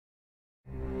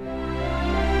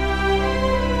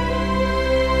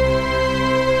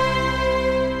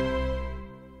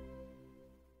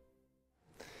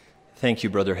Thank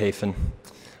you, Brother Hafen.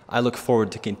 I look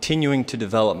forward to continuing to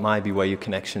develop my BYU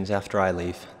connections after I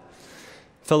leave.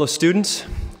 Fellow students,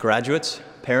 graduates,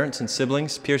 parents and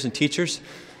siblings, peers and teachers,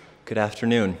 good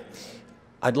afternoon.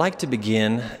 I'd like to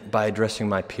begin by addressing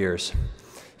my peers.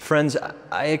 Friends,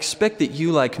 I expect that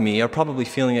you, like me, are probably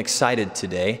feeling excited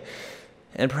today,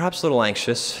 and perhaps a little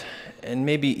anxious, and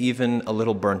maybe even a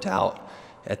little burnt out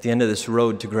at the end of this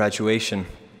road to graduation.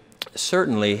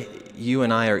 Certainly, you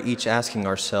and I are each asking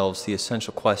ourselves the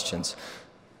essential questions.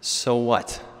 So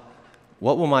what?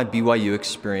 What will my BYU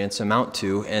experience amount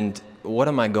to, and what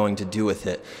am I going to do with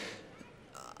it?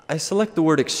 I select the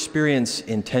word experience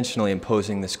intentionally in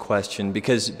posing this question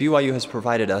because BYU has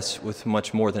provided us with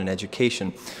much more than an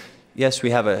education. Yes,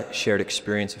 we have a shared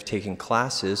experience of taking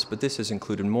classes, but this has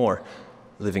included more.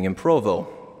 Living in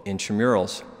Provo,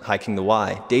 intramurals, hiking the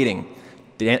Y, dating,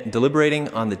 deliberating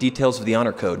on the details of the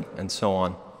honor code, and so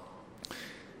on.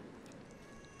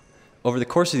 Over the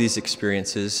course of these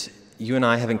experiences, you and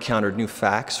I have encountered new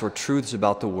facts or truths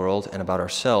about the world and about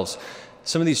ourselves.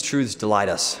 Some of these truths delight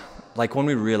us, like when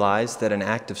we realize that an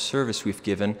act of service we've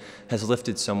given has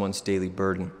lifted someone's daily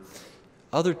burden.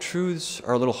 Other truths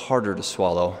are a little harder to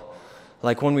swallow,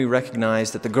 like when we recognize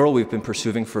that the girl we've been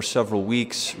pursuing for several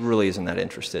weeks really isn't that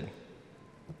interested.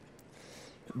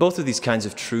 Both of these kinds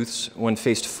of truths, when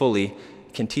faced fully,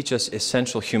 can teach us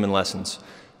essential human lessons.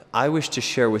 I wish to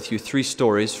share with you 3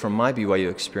 stories from my BYU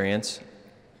experience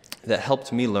that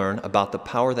helped me learn about the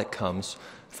power that comes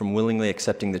from willingly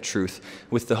accepting the truth,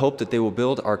 with the hope that they will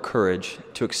build our courage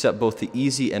to accept both the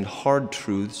easy and hard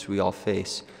truths we all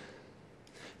face.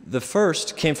 The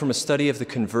first came from a study of the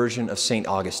conversion of St.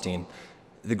 Augustine,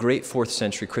 the great 4th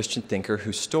century Christian thinker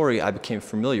whose story I became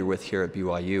familiar with here at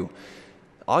BYU.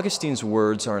 Augustine's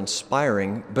words are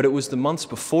inspiring, but it was the months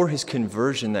before his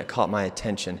conversion that caught my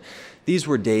attention. These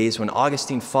were days when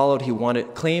Augustine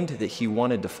claimed that he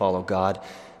wanted to follow God,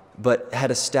 but had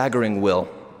a staggering will.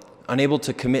 Unable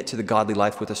to commit to the godly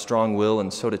life with a strong will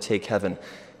and so to take heaven,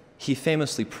 he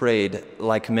famously prayed,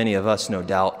 like many of us no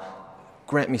doubt,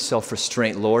 "Grant me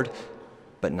self-restraint, Lord,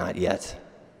 but not yet."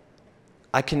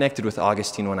 I connected with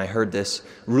Augustine when I heard this,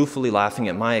 ruefully laughing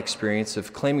at my experience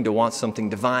of claiming to want something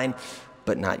divine,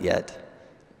 but not yet.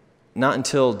 Not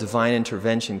until divine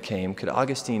intervention came could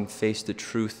Augustine face the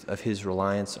truth of his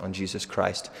reliance on Jesus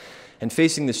Christ. And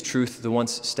facing this truth, the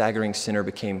once staggering sinner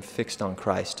became fixed on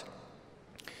Christ.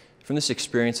 From this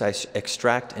experience, I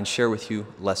extract and share with you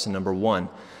lesson number 1,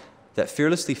 that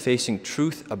fearlessly facing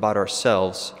truth about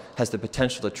ourselves has the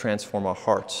potential to transform our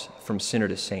hearts from sinner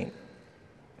to saint.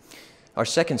 Our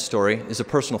second story is a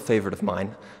personal favorite of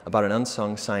mine about an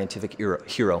unsung scientific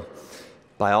hero.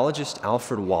 Biologist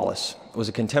Alfred Wallace was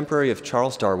a contemporary of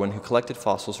Charles Darwin who collected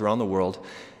fossils around the world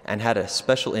and had a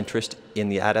special interest in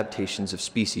the adaptations of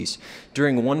species.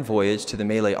 During one voyage to the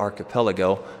Malay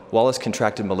archipelago, Wallace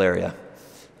contracted malaria.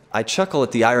 I chuckle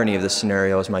at the irony of this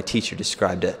scenario as my teacher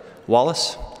described it.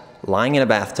 Wallace, lying in a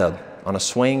bathtub on a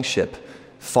swaying ship,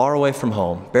 far away from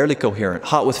home, barely coherent,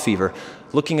 hot with fever,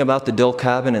 looking about the dull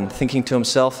cabin and thinking to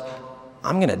himself,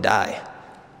 "I'm going to die."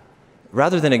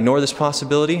 Rather than ignore this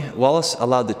possibility, Wallace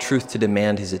allowed the truth to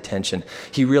demand his attention.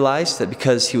 He realized that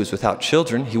because he was without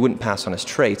children, he wouldn't pass on his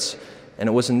traits, and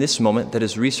it was in this moment that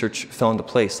his research fell into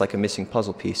place like a missing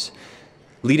puzzle piece,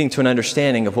 leading to an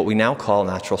understanding of what we now call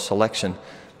natural selection.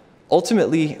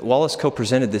 Ultimately, Wallace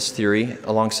co-presented this theory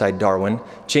alongside Darwin,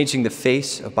 changing the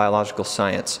face of biological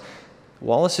science.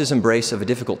 Wallace's embrace of a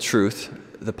difficult truth,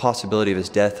 the possibility of his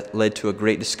death, led to a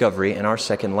great discovery and our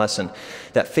second lesson,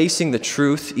 that facing the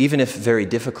truth, even if very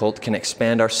difficult, can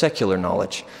expand our secular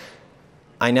knowledge.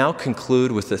 I now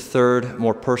conclude with the third,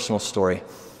 more personal story.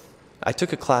 I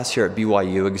took a class here at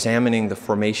BYU examining the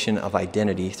formation of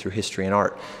identity through history and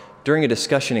art. During a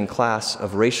discussion in class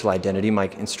of racial identity, my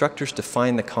instructors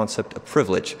defined the concept of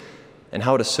privilege and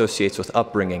how it associates with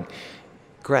upbringing.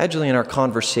 Gradually in our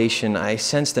conversation, I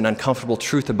sensed an uncomfortable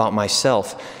truth about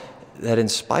myself, that in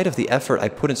spite of the effort I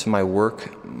put into my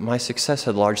work, my success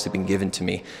had largely been given to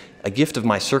me, a gift of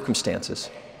my circumstances,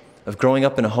 of growing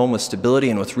up in a home with stability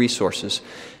and with resources.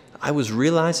 I was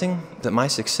realizing that my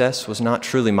success was not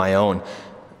truly my own.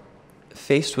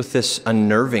 Faced with this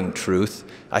unnerving truth,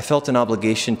 I felt an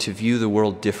obligation to view the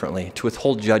world differently, to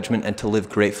withhold judgment and to live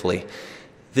gratefully.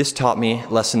 This taught me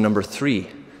lesson number 3,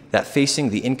 that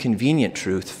facing the inconvenient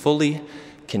truth fully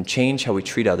can change how we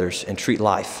treat others and treat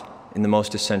life in the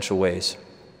most essential ways.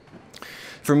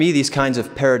 For me, these kinds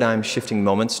of paradigm-shifting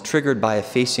moments, triggered by a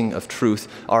facing of truth,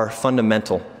 are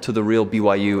fundamental to the real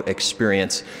BYU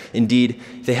experience. Indeed,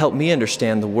 they help me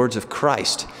understand the words of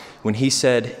Christ when he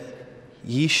said,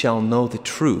 "Ye shall know the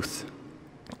truth,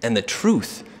 and the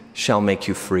truth shall make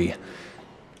you free.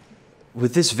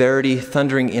 With this verity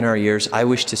thundering in our ears, I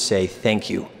wish to say thank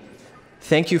you.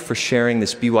 Thank you for sharing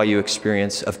this BYU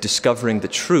experience of discovering the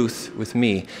truth with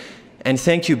me. And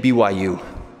thank you, BYU,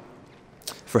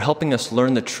 for helping us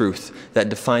learn the truth that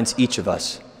defines each of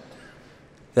us,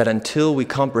 that until we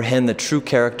comprehend the true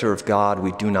character of God,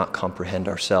 we do not comprehend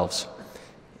ourselves.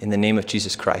 In the name of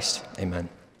Jesus Christ, amen.